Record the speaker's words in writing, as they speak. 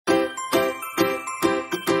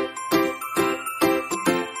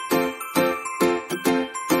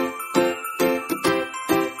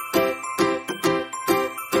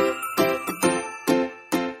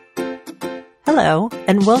Hello,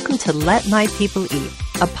 and welcome to Let My People Eat,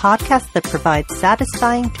 a podcast that provides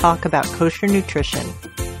satisfying talk about kosher nutrition.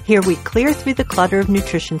 Here we clear through the clutter of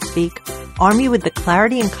nutrition speak, arm you with the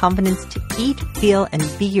clarity and confidence to eat, feel, and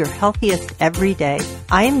be your healthiest every day.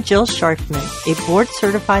 I am Jill Scharfman, a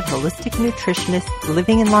board-certified holistic nutritionist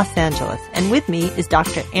living in Los Angeles, and with me is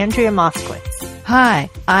Dr. Andrea Moskowitz. Hi,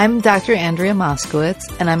 I'm Dr. Andrea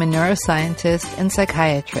Moskowitz, and I'm a neuroscientist and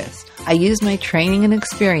psychiatrist. I use my training and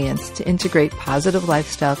experience to integrate positive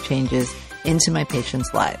lifestyle changes into my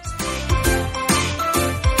patients' lives.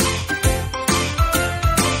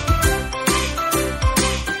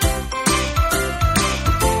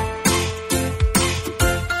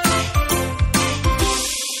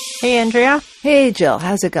 Hey, Andrea. Hey, Jill.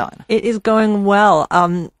 How's it going? It is going well.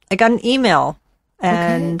 I got an email,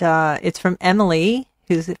 and it's from Emily,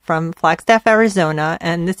 who's from Flagstaff, Arizona,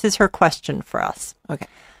 and this is her question for us. Okay.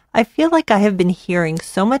 I feel like I have been hearing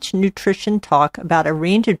so much nutrition talk about a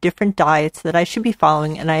range of different diets that I should be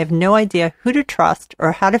following, and I have no idea who to trust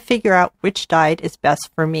or how to figure out which diet is best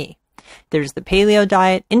for me. There's the paleo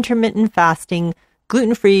diet, intermittent fasting,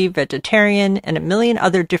 gluten-free, vegetarian, and a million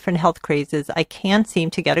other different health crazes I can't seem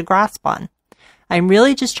to get a grasp on. I'm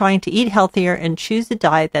really just trying to eat healthier and choose a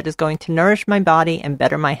diet that is going to nourish my body and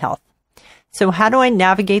better my health. So how do I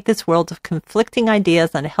navigate this world of conflicting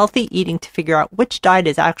ideas on healthy eating to figure out which diet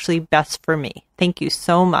is actually best for me? Thank you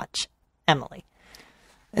so much, Emily.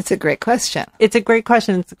 It's a great question. It's a great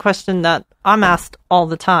question. It's a question that I'm asked all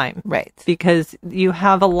the time. Right. Because you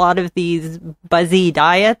have a lot of these buzzy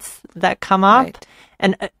diets that come up. Right.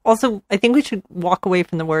 And also, I think we should walk away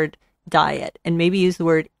from the word diet and maybe use the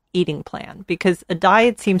word eating plan, because a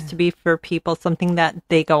diet seems to be for people something that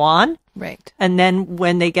they go on. Right. And then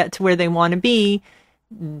when they get to where they want to be,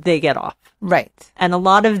 they get off. Right. And a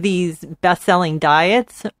lot of these best-selling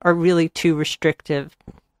diets are really too restrictive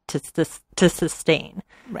to sustain.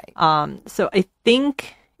 Right. So I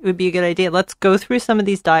think it would be a good idea. Let's go through some of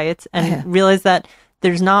these diets and realize that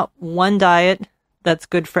there's not one diet that's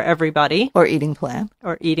good for everybody. Or eating plan.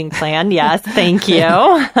 Or eating plan. Yes. Thank you.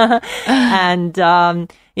 And,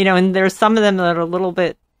 and there's some of them that are a little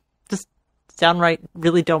bit just downright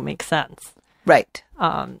really don't make sense. Right.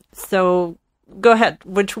 So go ahead.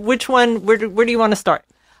 Which one, where do you want to start?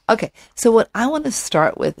 Okay. So what I want to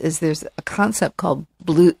start with is there's a concept called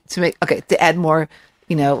to add more,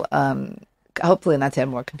 hopefully not to add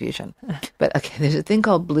more confusion, but there's a thing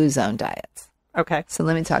called blue zone diets. Okay. So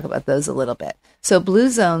let me talk about those a little bit. So blue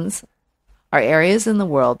zones are areas in the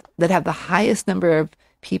world that have the highest number of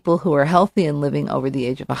people who are healthy and living over the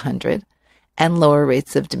age of 100 and lower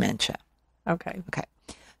rates of dementia. Okay. Okay.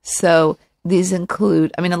 So these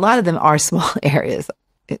include, a lot of them are small areas.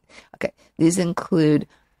 Okay. These include,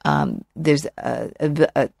 there's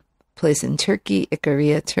a place in Turkey,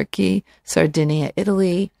 Icaria, Turkey, Sardinia,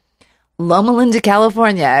 Italy, Loma Linda,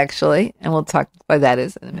 California, actually, and we'll talk what that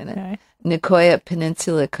is in a minute. Okay. Nicoya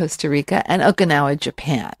Peninsula, Costa Rica, and Okinawa,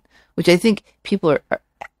 Japan, which I think people are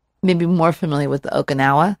maybe more familiar with the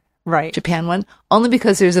Okinawa, Japan one, only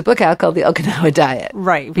because there's a book out called The Okinawa Diet.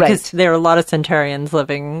 Right, because there are a lot of centurions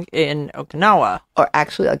living in Okinawa. Or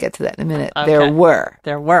actually, I'll get to that in a minute. Okay.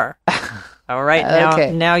 There were. All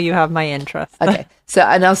right, now you have my interest. Okay, so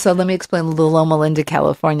and also let me explain the Loma Linda,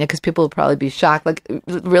 California, because people will probably be shocked. Like,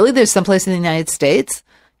 really, there's someplace in the United States,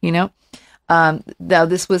 Now,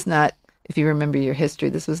 this was not, if you remember your history,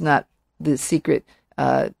 this was not the secret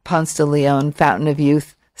Ponce de Leon Fountain of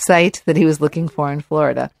Youth site that he was looking for in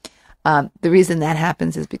Florida. The reason that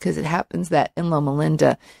happens is because it happens that in Loma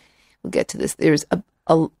Linda, we'll get to this, there's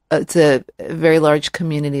it's a very large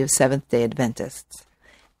community of Seventh-day Adventists,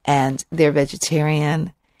 and they're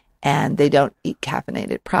vegetarian, and they don't eat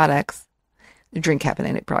caffeinated products, drink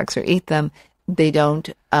caffeinated products or eat them. They don't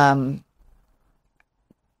have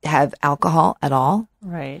alcohol at all.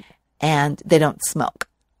 Right. And they don't smoke.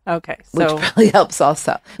 Okay. Which probably helps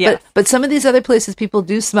also. Yes. But some of these other places, people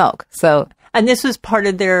do smoke. And this was part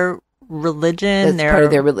of their religion. That's part of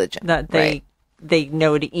their religion. That they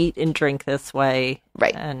know to eat and drink this way.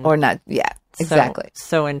 Right. Or not. Yeah, exactly.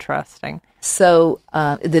 So interesting. So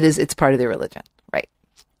it's part of their religion. Right.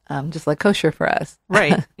 Just like kosher for us.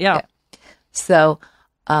 Right. Yeah. So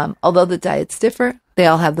although the diets differ, they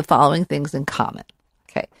all have the following things in common.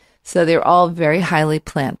 Okay. So they're all very highly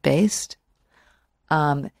plant-based.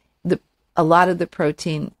 A lot of the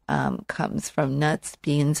protein comes from nuts,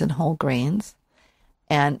 beans, and whole grains.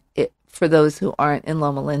 And for those who aren't in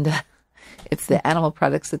Loma Linda, it's the animal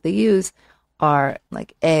products that they use are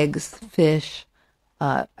like eggs, fish,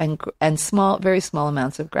 and very small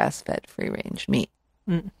amounts of grass-fed free-range meat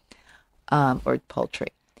or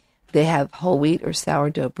poultry. They have whole wheat or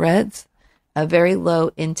sourdough breads, a very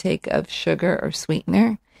low intake of sugar or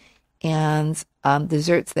sweetener, and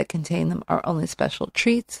desserts that contain them are only special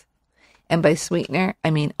treats. And by sweetener, I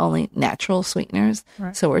mean only natural sweeteners.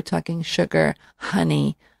 Right. So we're talking sugar,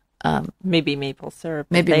 honey, maybe maple syrup.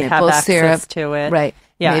 maybe they maple have access syrup to it. right?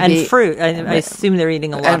 Yeah, Maybe, and fruit. I assume they're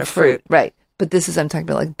eating a lot and of fruit. right? But this is I'm talking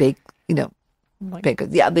about like baked, baked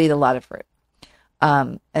goods. Yeah, they eat a lot of fruit,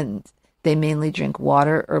 and they mainly drink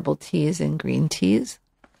water, herbal teas, and green teas.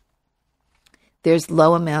 There's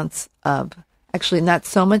low amounts of actually not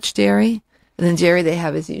so much dairy. And the dairy they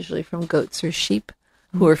have is usually from goats or sheep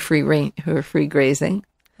who are free grazing.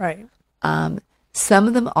 Right. Some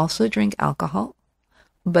of them also drink alcohol,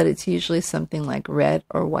 but it's usually something like red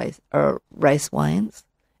or white or rice wines,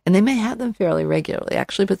 and they may have them fairly regularly,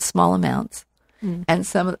 actually, but small amounts. And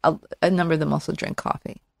a number of them also drink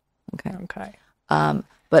coffee. Okay. Okay.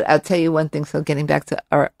 But I'll tell you one thing. So getting back to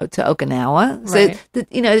Okinawa, Right. so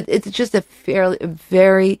it's just a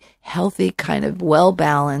very healthy kind of well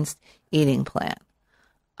balanced eating plan.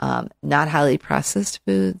 Not highly processed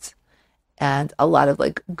foods, and a lot of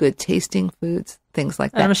like good tasting foods, things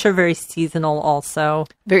like that. And I'm sure very seasonal also.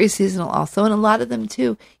 Very seasonal also. And a lot of them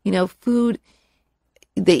too, food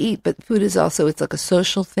they eat, but food is also, it's like a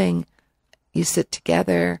social thing. You sit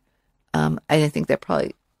together. I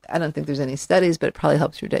don't think there's any studies, but it probably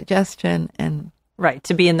helps your digestion and Right.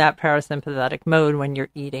 To be in that parasympathetic mode when you're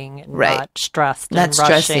eating and not stressed and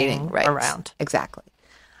stress rushing eating around. Exactly.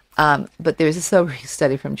 But there's a sobering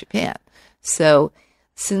study from Japan. So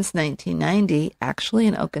since 1990, actually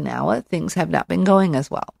in Okinawa, things have not been going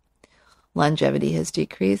as well. Longevity has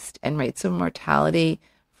decreased, and rates of mortality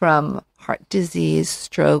from heart disease,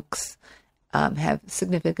 strokes, have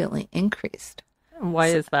significantly increased. Why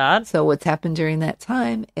is that? So what's happened during that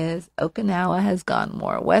time is Okinawa has gone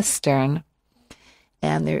more Western,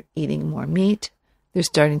 and they're eating more meat. They're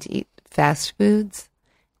starting to eat fast foods,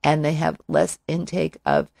 and they have less intake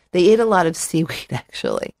they eat a lot of seaweed,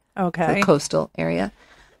 actually. Okay. The coastal area,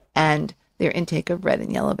 and their intake of red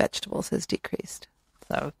and yellow vegetables has decreased.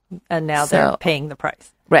 And now they're paying the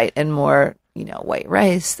price. Right, and more, white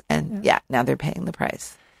rice, and now they're paying the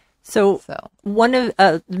price. So one of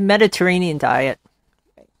the Mediterranean diet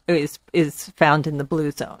is found in the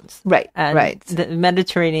blue zones. Right, and right. The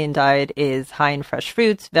Mediterranean diet is high in fresh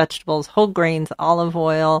fruits, vegetables, whole grains, olive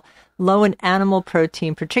oil, low in animal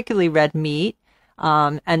protein, particularly red meat.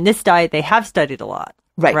 And this diet they have studied a lot.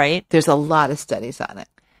 Right. There's a lot of studies on it.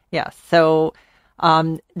 Yeah. So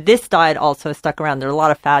this diet also has stuck around. There are a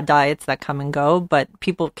lot of fad diets that come and go, but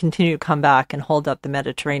people continue to come back and hold up the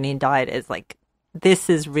Mediterranean diet as like, this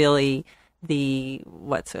is really the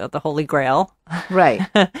Holy Grail. Right.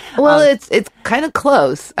 Well, it's kind of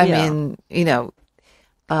close. I mean,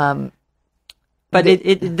 but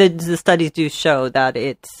the studies do show that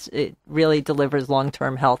it really delivers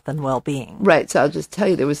long-term health and well-being. Right. So I'll just tell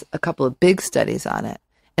you, there was a couple of big studies on it,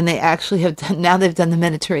 and they actually they've done the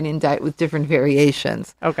Mediterranean diet with different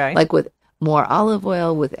variations. Okay. Like with more olive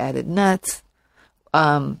oil, with added nuts.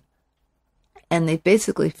 And they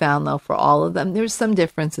basically found, though, for all of them, there's some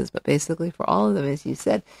differences, but basically for all of them, as you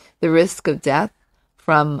said, the risk of death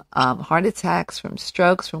from heart attacks, from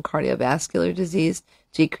strokes, from cardiovascular disease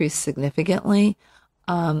decreased significantly.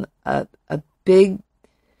 There's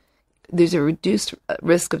a reduced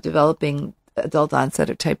risk of developing adult onset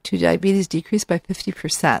of type 2 diabetes decreased by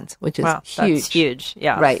 50%, which is huge. That's huge,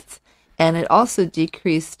 yeah. Right. And it also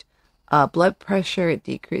decreased blood pressure, it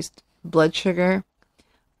decreased blood sugar,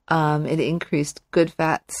 it increased good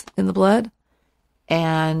fats in the blood,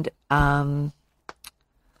 and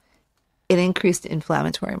it increased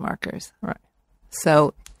inflammatory markers. Right.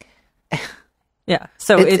 So... Yeah,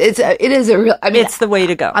 so it is a real. I mean, it's the way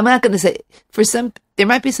to go. I'm not going to say for some. There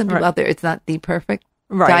might be some people out there. It's not the perfect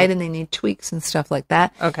diet, and they need tweaks and stuff like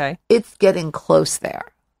that. Okay, it's getting close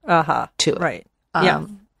there. To it. Right. Yeah,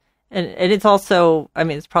 and it's also. I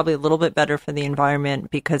mean, it's probably a little bit better for the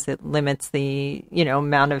environment because it limits the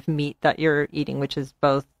amount of meat that you're eating, which is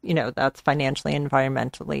both that's financially and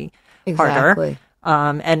environmentally harder.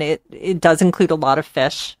 And it does include a lot of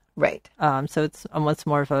fish. Right. So it's almost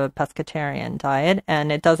more of a pescatarian diet,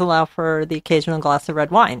 and it does allow for the occasional glass of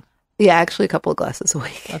red wine. Yeah, actually a couple of glasses a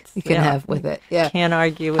week you can have with it. Yeah. Can't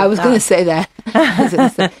argue with that. I was going to say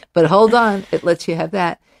that. But hold on. It lets you have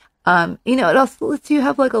that. It also lets you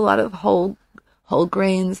have like a lot of whole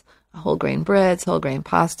grains, whole grain breads, whole grain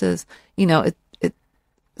pastas. Right.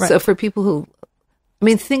 So for people who,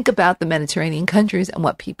 think about the Mediterranean countries and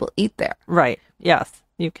what people eat there. Right. Yes.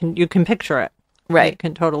 You can picture it. Right. You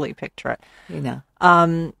can totally picture it. You know.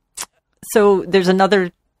 So there's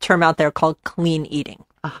another term out there called clean eating.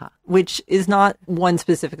 which is not one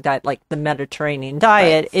specific diet like the Mediterranean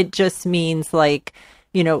diet. Right. It just means like,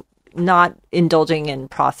 not indulging in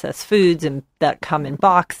processed foods and that come in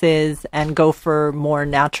boxes and go for more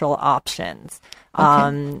natural options.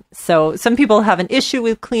 Okay. So some people have an issue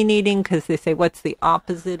with clean eating because they say, what's the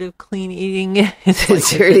opposite of clean eating? It's like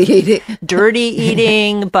Dirty eating. Dirty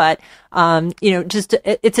eating. But,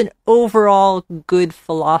 it's an overall good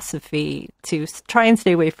philosophy to try and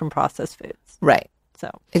stay away from processed foods. Right. So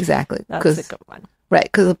exactly. that's a good one. Right.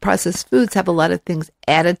 Because the processed foods have a lot of things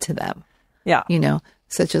added to them. Yeah.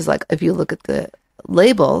 Such as like if you look at the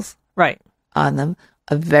labels Right. on them,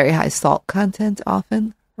 a very high salt content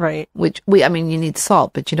often. Right. Which you need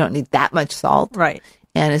salt, but you don't need that much salt. Right.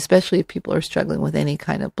 And especially if people are struggling with any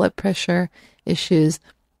kind of blood pressure issues,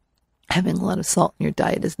 having a lot of salt in your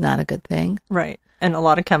diet is not a good thing. Right. And a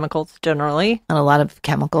lot of chemicals generally. And a lot of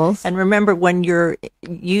chemicals. And remember, when you're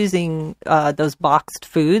using those boxed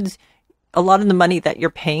foods, a lot of the money that you're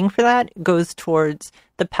paying for that goes towards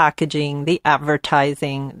the packaging, the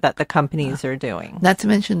advertising that the companies are doing. Not to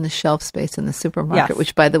mention the shelf space in the supermarket, Yes.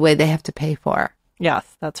 which, by the way, they have to pay for. Yes,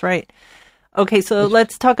 that's right. Okay, so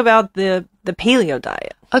let's talk about the paleo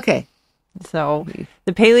diet. Okay. So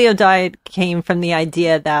the paleo diet came from the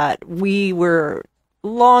idea that we were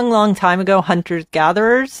long time ago hunters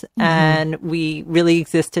gatherers, and we really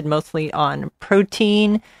existed mostly on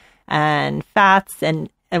protein and fats and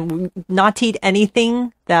not to eat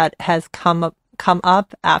anything that has come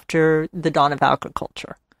up after the dawn of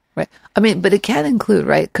agriculture. Right. I mean, but it can include,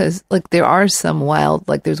 right? Because like there are some wild,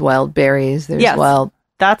 like there's wild berries, there's Yes, wild.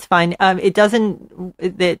 that's fine. It doesn't,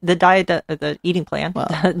 the diet, the eating plan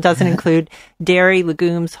doesn't include dairy,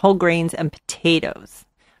 legumes, whole grains, and potatoes.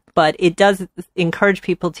 But it does encourage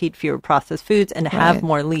people to eat fewer processed foods and have Right.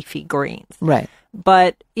 more leafy greens. Right.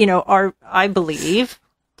 But, I believe,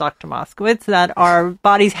 Dr. Moskowitz, that our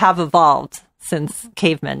bodies have evolved since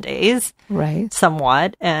caveman days. Right.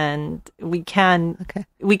 Somewhat. And we can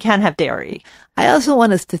have dairy. I also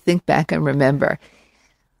want us to think back and remember,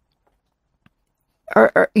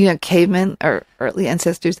 cavemen or early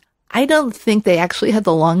ancestors, I don't think they actually had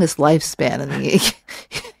the longest lifespan in the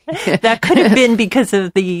That could have been because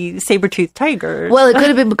of the saber-toothed tigers. Well, it could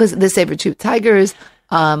have been because of the saber-toothed tigers,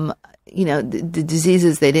 the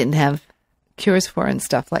diseases they didn't have cures for and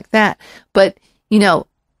stuff like that. But,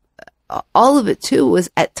 all of it too was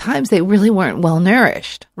at times they really weren't well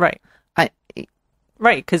nourished. Right.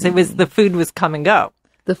 Right, because the food was come and go.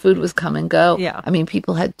 The food was come and go. Yeah. I mean,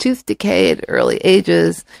 people had tooth decay at early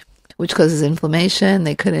ages, which causes inflammation.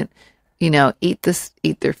 They couldn't, eat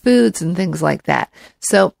their foods and things like that.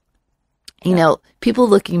 So, people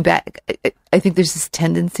looking back, I think there's this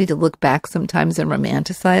tendency to look back sometimes and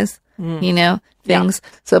romanticize, things. Yeah.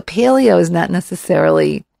 So paleo is not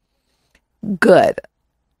necessarily good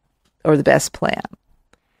or the best plan.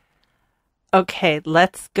 Okay,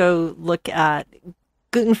 let's go look at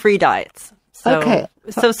gluten-free diets. Okay.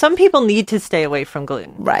 So some people need to stay away from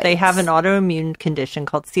gluten. Right. They have an autoimmune condition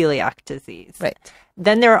called celiac disease. Right.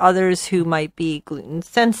 Then there are others who might be gluten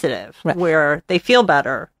sensitive, Right. where they feel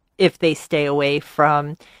better if they stay away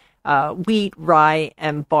from wheat, rye,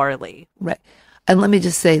 and barley. Right. And let me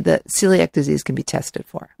just say that celiac disease can be tested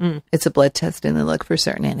for. It's a blood test and they look for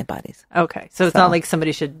certain antibodies. Okay. So it's not like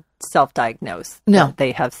somebody should self-diagnose No. that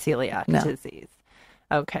they have celiac No. disease.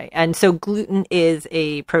 Okay. And so gluten is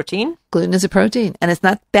a protein? Gluten is a protein and it's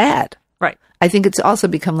not bad. Right. I think it's also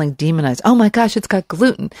become like demonized. Oh my gosh, it's got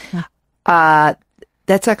gluten.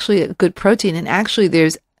 That's actually a good protein. And actually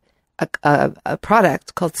there's a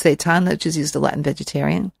product called seitan, which is used a lot in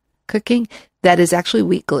vegetarian cooking, that is actually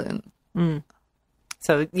wheat gluten.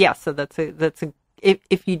 So that's a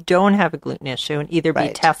if you don't have a gluten issue, and either be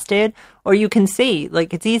Right. tested or you can see,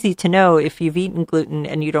 like, it's easy to know if you've eaten gluten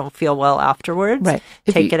and you don't feel well afterwards. Right.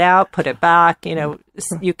 If Take you- it out, put it back.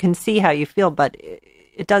 You can see how you feel, but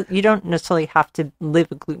it does. You don't necessarily have to live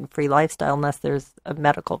a gluten-free lifestyle unless there's a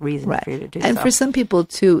medical reason Right. for you to do And so. for some people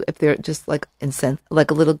too, if they're just like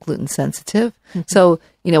like a little gluten sensitive. So,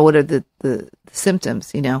 what are the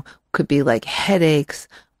symptoms, could be like headaches,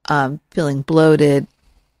 feeling bloated,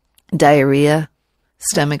 diarrhea,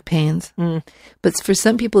 stomach pains. But for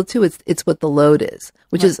some people too, it's what the load is,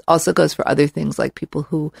 which is also goes for other things like people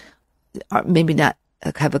who are maybe not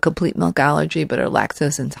have a complete milk allergy, but are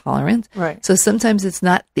lactose intolerant. Right. So sometimes it's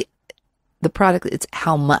not the product, it's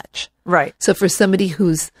how much. Right. So for somebody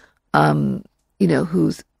who's,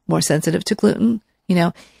 who's more sensitive to gluten,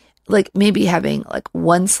 like maybe having like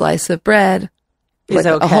one slice of bread Is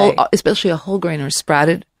like okay. especially a whole grain or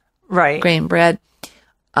sprouted Right. grain bread,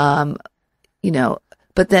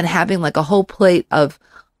 but then having like a whole plate of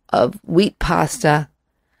wheat pasta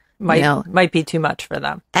might be too much for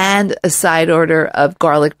them. And a side order of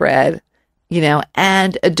garlic bread,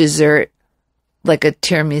 and a dessert like a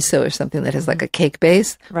tiramisu or something that has like a cake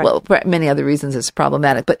base. Right. Well, for many other reasons it's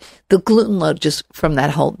problematic, but the gluten load just from that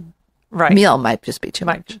whole meal might just be too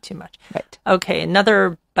much. Might be too much. Right. Okay,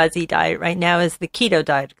 another buzzy diet right now is the keto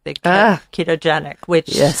diet, the ketogenic, which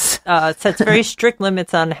sets very strict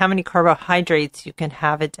limits on how many carbohydrates you can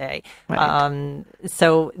have a day. Right.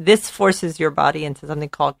 So this forces your body into something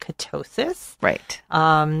called ketosis. Right.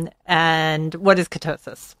 And what is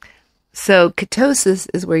ketosis? So ketosis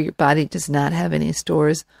is where your body does not have any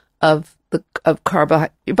stores of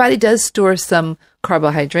carbohydrate. Your body does store some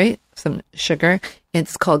carbohydrate, some sugar.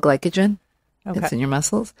 It's called glycogen. Okay. It's in your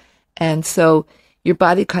muscles. And so your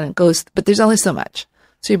body kind of goes, but there's only so much.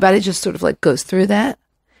 So your body just sort of like goes through that.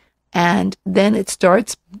 And then it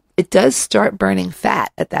does start burning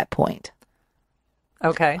fat at that point.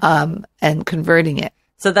 Okay. And converting it.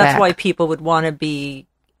 So that's back. why people would want to be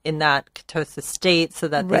in that ketosis state so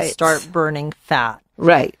that they start burning fat.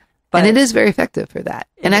 Right. And it is very effective for that.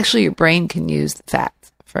 And actually your brain can use fat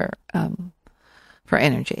for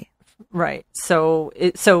energy. Right. So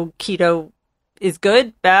keto is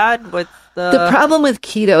good, bad? What's the problem with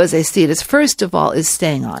keto, as I see it, is first of all, is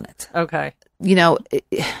staying on it. Okay.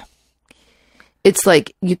 It's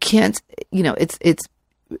like you can't,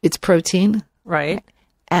 it's protein. Right.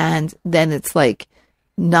 And then it's like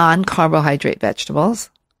non-carbohydrate vegetables.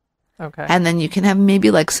 Okay. And then you can have maybe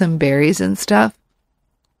like some berries and stuff.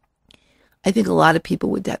 I think a lot of people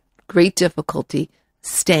would have great difficulty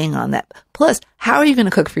staying on that. Plus, how are you going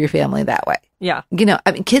to cook for your family that way? Yeah.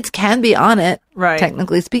 Kids can be on it, right,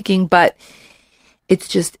 technically speaking, but it's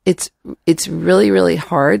just, it's really, really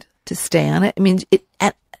hard to stay on it. I mean,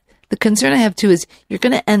 the concern I have too is you're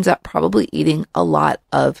going to end up probably eating a lot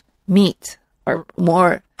of meat or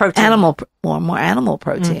more protein. Animal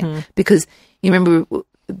protein, because you remember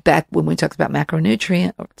back when we talked about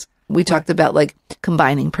macronutrients, we talked about like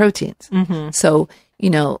combining proteins. So,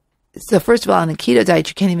 so first of all, on a keto diet,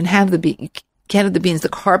 you can't even have the beans. You can't have the beans. The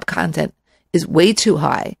carb content is way too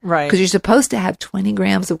high. Right. Because you're supposed to have 20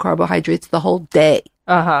 grams of carbohydrates the whole day.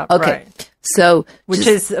 Okay. Right. So, which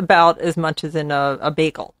is about as much as in a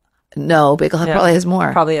bagel. No, bagel probably has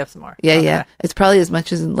more. Probably has more. Yeah, okay. Yeah. It's probably as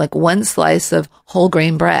much as in like one slice of whole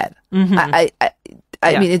grain bread. I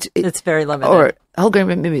mean, it's very limited. Or whole grain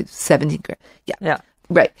bread, maybe 17 grams. Yeah. Yeah.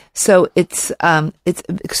 Right. So it's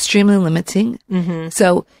extremely limiting.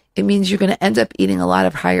 So it means you're going to end up eating a lot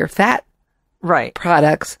of higher fat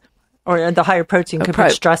products. Or the higher protein could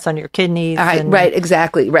put stress on your kidneys. Right,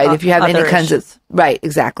 exactly. Right. If you have any kinds of, right,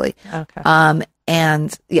 exactly. Okay.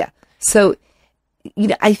 And yeah. So,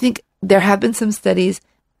 I think there have been some studies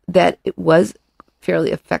that it was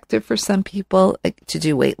fairly effective for some people to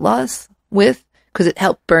do weight loss with, because it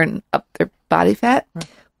helped burn up their body fat. Right.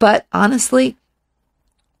 But honestly,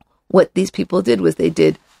 what these people did was they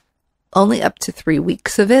did only up to 3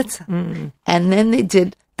 weeks of it. And then they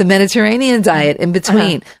did the Mediterranean diet in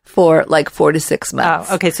between for like 4 to 6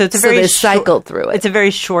 months. Oh, okay. So they cycled through it. It's a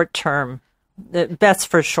very short term, best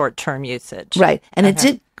for short term usage. Right. And it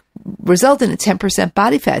did result in a 10%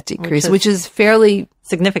 body fat decrease, which is fairly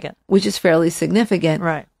significant.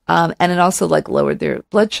 Right. And it also like lowered their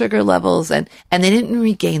blood sugar levels and they didn't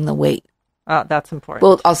regain the weight. Oh, that's important.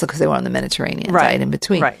 Well, also because they were on the Mediterranean diet in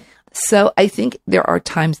between. Right. So I think there are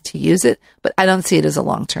times to use it, but I don't see it as a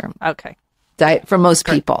long-term diet for most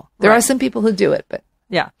people. There are some people who do it, but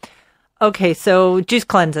yeah. Okay, so juice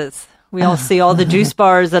cleanses. We all see all the juice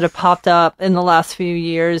bars that have popped up in the last few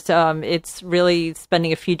years. It's really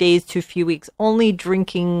spending a few days to a few weeks only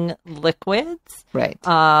drinking liquids. Right.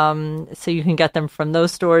 So you can get them from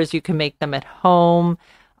those stores. You can make them at home.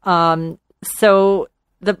 So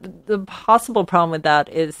the possible problem with that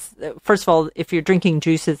is, first of all, if you're drinking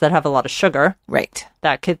juices that have a lot of sugar, right,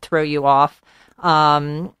 that could throw you off.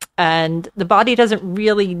 And the body doesn't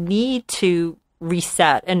really need to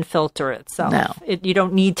reset and filter itself. No. You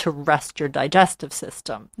don't need to rest your digestive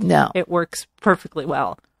system. No. It works perfectly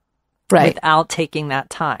well. Right. Without taking that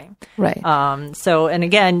time. Right. So, and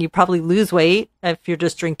again, you probably lose weight if you're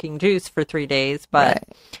just drinking juice for 3 days, but, right.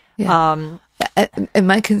 Yeah. And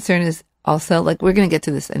my concern is also, like, we're going to get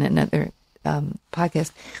to this in another,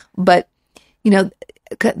 podcast, but,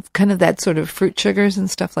 kind of that sort of fruit sugars and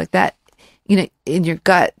stuff like that, in your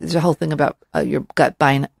gut, there's a whole thing about your gut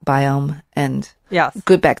biome and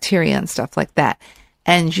good bacteria and stuff like that.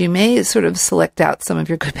 And you may sort of select out some of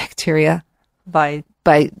your good bacteria by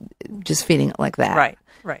just feeding it like that.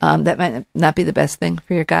 Right. That might not be the best thing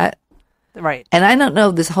for your gut. Right. And I don't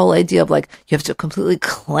know this whole idea of like, you have to completely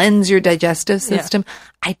cleanse your digestive system. Yeah.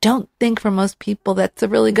 I don't think for most people that's a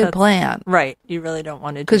really good plan. Right. You really don't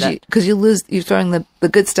want to do that. Because you're throwing the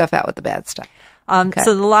good stuff out with the bad stuff. Okay.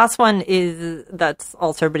 So the last one that's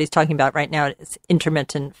also everybody's talking about right now is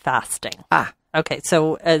intermittent fasting. Okay.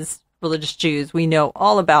 So as religious Jews, we know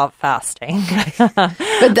all about fasting.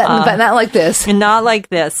 but not like this. Not like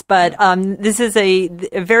this. But this is a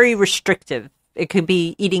very restrictive. It could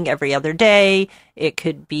be eating every other day. It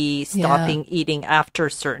could be stopping eating after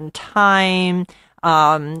a certain time.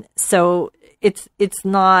 So it's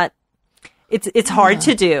not. It's hard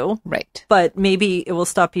to do. Right. But maybe it will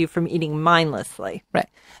stop you from eating mindlessly. Right.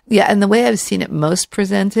 Yeah. And the way I've seen it most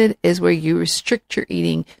presented is where you restrict your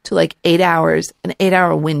eating to like 8 hours, an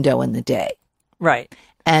 8-hour window in the day. Right.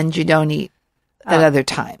 And you don't eat at other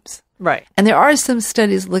times. Right. And there are some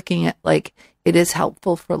studies looking at like, it is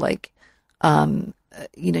helpful for like, your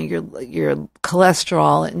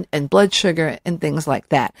cholesterol and blood sugar and things like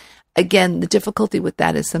that. Again, the difficulty with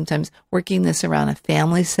that is sometimes working this around a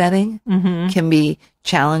family setting can be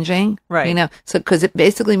challenging. Right. So because it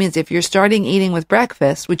basically means if you're starting eating with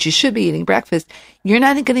breakfast, which you should be eating breakfast, you're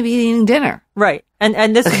not going to be eating dinner. Right.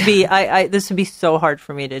 And this would be, this would be so hard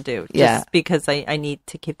for me to do just because I need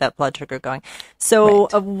to keep that blood sugar going. So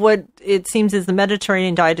what it seems is the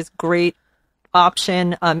Mediterranean diet is a great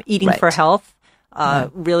option. Eating for health.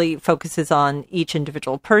 Really focuses on each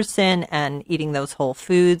individual person and eating those whole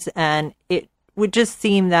foods. And it would just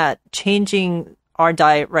seem that changing our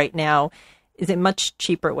diet right now is a much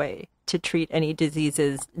cheaper way to treat any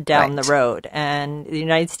diseases down the road. And the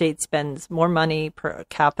United States spends more money per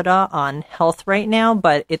capita on health right now,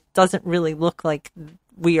 but it doesn't really look like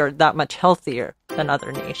we are that much healthier than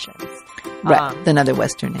other nations. Right. Than other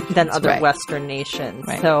Western nations. Western nations.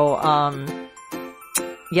 Right. So,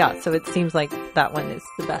 so it seems like that one is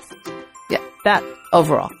the best. Yeah. That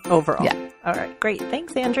overall. Yeah. All right. Great.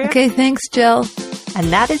 Thanks, Andrea. Okay. Thanks, Jill.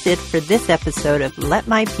 And that is it for this episode of Let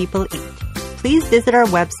My People Eat. Please visit our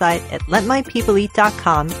website at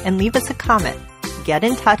letmypeopleeat.com and leave us a comment. Get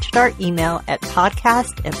in touch at our email at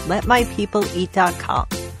podcast@letmypeopleeat.com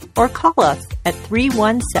or call us at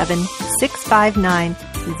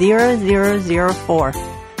 317-659-0004.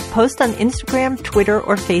 Post on Instagram, Twitter,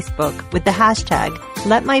 or Facebook with the hashtag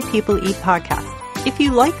 #LetMyPeopleEatPodcast. If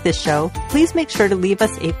you like this show, please make sure to leave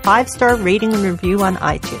us a 5-star rating and review on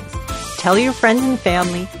iTunes. Tell your friends and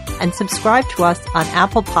family, and subscribe to us on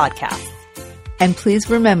Apple Podcasts. And please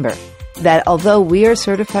remember that although we are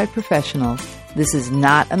certified professionals, this is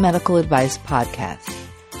not a medical advice podcast.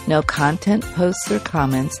 No content, posts, or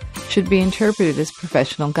comments should be interpreted as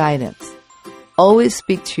professional guidance. Always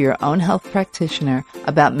speak to your own health practitioner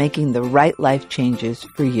about making the right life changes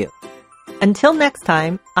for you. Until next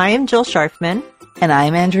time, I am Jill Scharfman. And I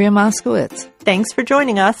am Andrea Moskowitz. Thanks for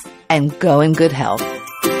joining us. And go in good health.